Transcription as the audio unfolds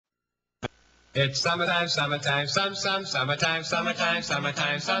It's summertime, summertime, summertime, summertime, summertime,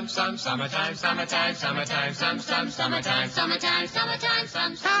 summertime, summertime, summertime, summertime.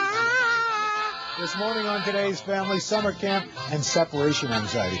 This morning on today's Family Summer Camp and separation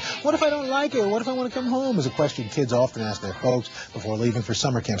anxiety. What if I don't like it? What if I want to come home? Is a question kids often ask their folks before leaving for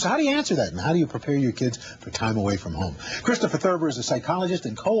summer camp. So how do you answer that? And how do you prepare your kids for time away from home? Christopher Thurber is a psychologist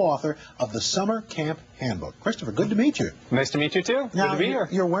and co-author of the Summer Camp Handbook. Christopher, good to meet you. Nice to meet you too. Now, good to be here.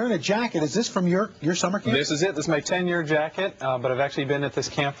 You're wearing a jacket. Is this from your summer camp? This is it. This is my 10-year jacket, but I've actually been at this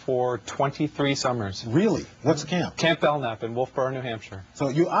camp for 23 summers. Really? What's the camp? Camp Belknap in Wolfboro, New Hampshire. So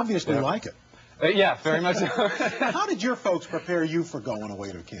you obviously like it. Yeah, very much so. How did your folks prepare you for going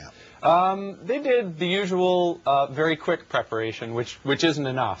away to camp? They did the usual very quick preparation, which isn't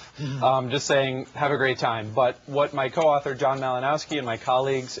enough. Just saying, have a great time. But what my co-author, John Malinowski, and my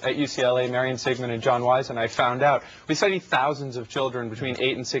colleagues at UCLA, Marion Sigmund and John Wise, and I found out, we studied thousands of children between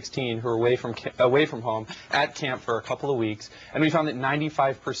 8 and 16 who are away from home at camp for a couple of weeks, and we found that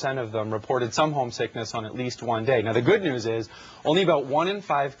 95% of them reported some homesickness on at least one day. Now, the good news is, only about 1 in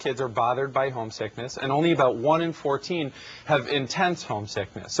 5 kids are bothered by homesickness, and only about 1 in 14 have intense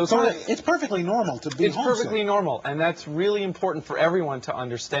homesickness. So it's perfectly normal to be homesick. It's perfectly normal, and that's really important for everyone to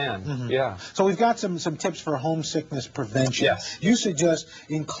understand. Yeah. So we've got some tips for homesickness prevention. Yes. You suggest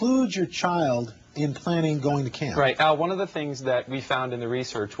include your child in planning going to camp. Right. Al, one of the things that we found in the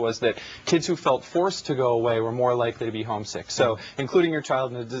research was that kids who felt forced to go away were more likely to be homesick. So including your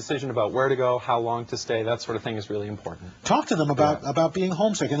child in the decision about where to go, how long to stay, that sort of thing is really important. Talk to them about being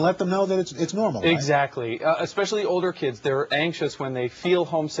homesick and let them know that it's normal. Right? Exactly. Especially older kids, they're anxious when they feel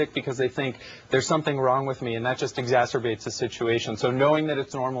homesick because they think there's something wrong with me, and that just exacerbates the situation. So knowing that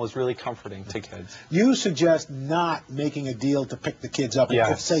it's normal is really comforting to kids. You suggest not making a deal to pick the kids up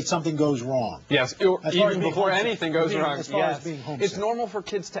if, say, something goes wrong. Yes, even before anything goes wrong. As far as being homesick. It's normal for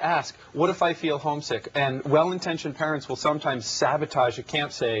kids to ask, what if I feel homesick? And well-intentioned parents will sometimes sabotage a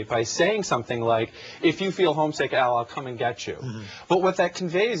camp stay by saying something like, if you feel homesick, Al, I'll come and get you. But what that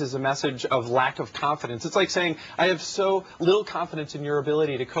conveys is a message of lack of confidence. It's like saying, I have so little confidence in your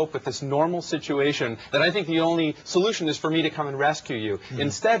ability to cope with this normal situation that I think the only solution is for me to come and rescue you.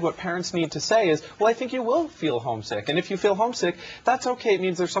 Instead, what parents need to say is, well, I think you will feel homesick. And if you feel homesick, that's okay. It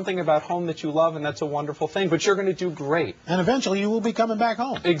means there's something about home that you love, and that's a wonderful thing, but you're going to do great. And eventually you will be coming back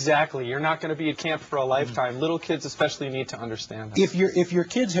home. Exactly. You're not going to be at camp for a lifetime. Little kids especially need to understand that. If your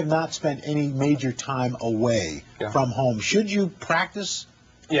kids have not spent any major time away from home, should you practice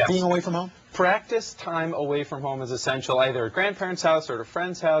being away from home? Practice time away from home is essential, either at grandparents' house or at a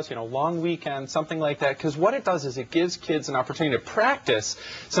friend's house, long weekends, something like that, because what it does is it gives kids an opportunity to practice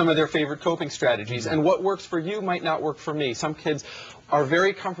some of their favorite coping strategies, and what works for you might not work for me. Some kids are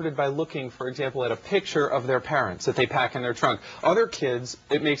very comforted by looking, for example, at a picture of their parents that they pack in their trunk. Other kids,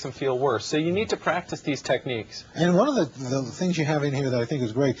 it makes them feel worse. So you need to practice these techniques. And one of the things you have in here that I think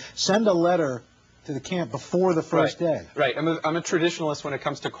is great, send a letter to the camp before the first day. Right. I'm a traditionalist when it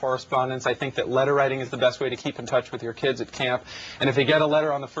comes to correspondence. I think that letter writing is the best way to keep in touch with your kids at camp. And if they get a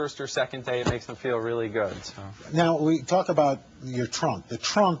letter on the first or second day, it makes them feel really good. So. Now, we talk about your trunk. The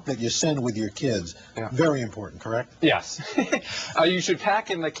trunk that you send with your kids, very important, correct? Yes. You should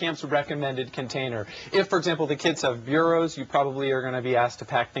pack in the camp's recommended container. If, for example, the kids have bureaus, you probably are going to be asked to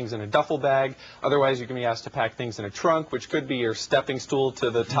pack things in a duffel bag. Otherwise, you can be asked to pack things in a trunk, which could be your stepping stool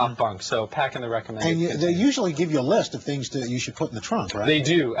to the top bunk. So pack in the recommended container. They usually give you a list of things that you should put in the trunk, right? They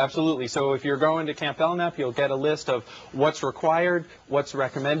do, absolutely. So if you're going to Camp Belknap, you'll get a list of what's required, what's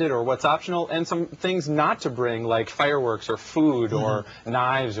recommended, or what's optional, and some things not to bring, like fireworks or food or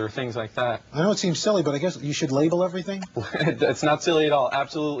knives or things like that. I know it seems silly, but I guess you should label everything? It's not silly at all,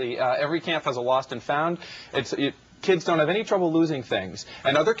 absolutely. Every camp has a lost and found. Kids don't have any trouble losing things,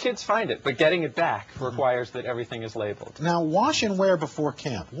 and other kids find it, but getting it back requires that everything is labeled. Now, wash and wear before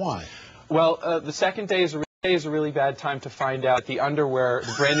camp. Why? Well, the second day is a really bad time to find out the underwear,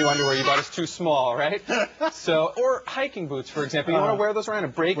 the brand new underwear you bought is too small, right? So, or hiking boots, for example. You want to wear those around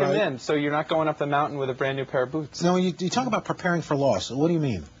and break them in so you're not going up the mountain with a brand new pair of boots. Now, you talk about preparing for loss. What do you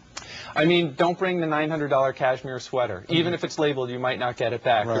mean? I mean, don't bring the $900 cashmere sweater. Even if it's labeled, you might not get it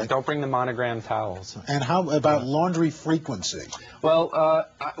back. Or don't bring the monogrammed towels. And how about laundry frequency? Well,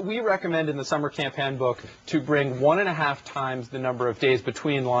 we recommend in the Summer Camp Handbook to bring 1.5 times the number of days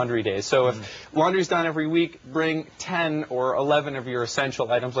between laundry days. So if laundry's done every week, bring 10 or 11 of your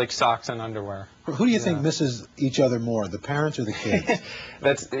essential items like socks and underwear. Who do you think misses each other more, the parents or the kids?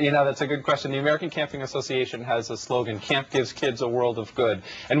 That's a good question. The American Camping Association has a slogan, "Camp gives kids a world of good."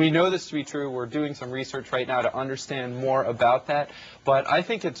 And we know this to be true. We're doing some research right now to understand more about that. But I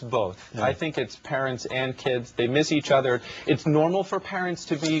think it's both. Yeah. I think it's parents and kids. They miss each other. It's normal for parents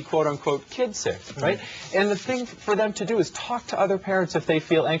to be, quote unquote, kid sick, right? And the thing for them to do is talk to other parents if they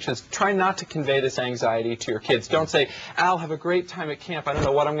feel anxious. Try not to convey this anxiety to your kids. Don't say, "Al, have a great time at camp. I don't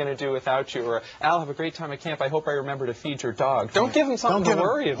know what I'm going to do without you." Or, "Al, have a great time at camp. I hope I remember to feed your dog." Don't give them something to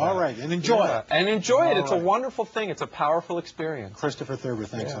worry about. All right, and enjoy it. And enjoy it. It's a wonderful thing. It's a powerful experience. Christopher Thurber,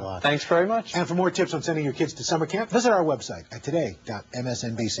 thanks a lot. Thanks very much. And for more tips on sending your kids to summer camp, visit our website at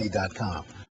today.msnbc.com.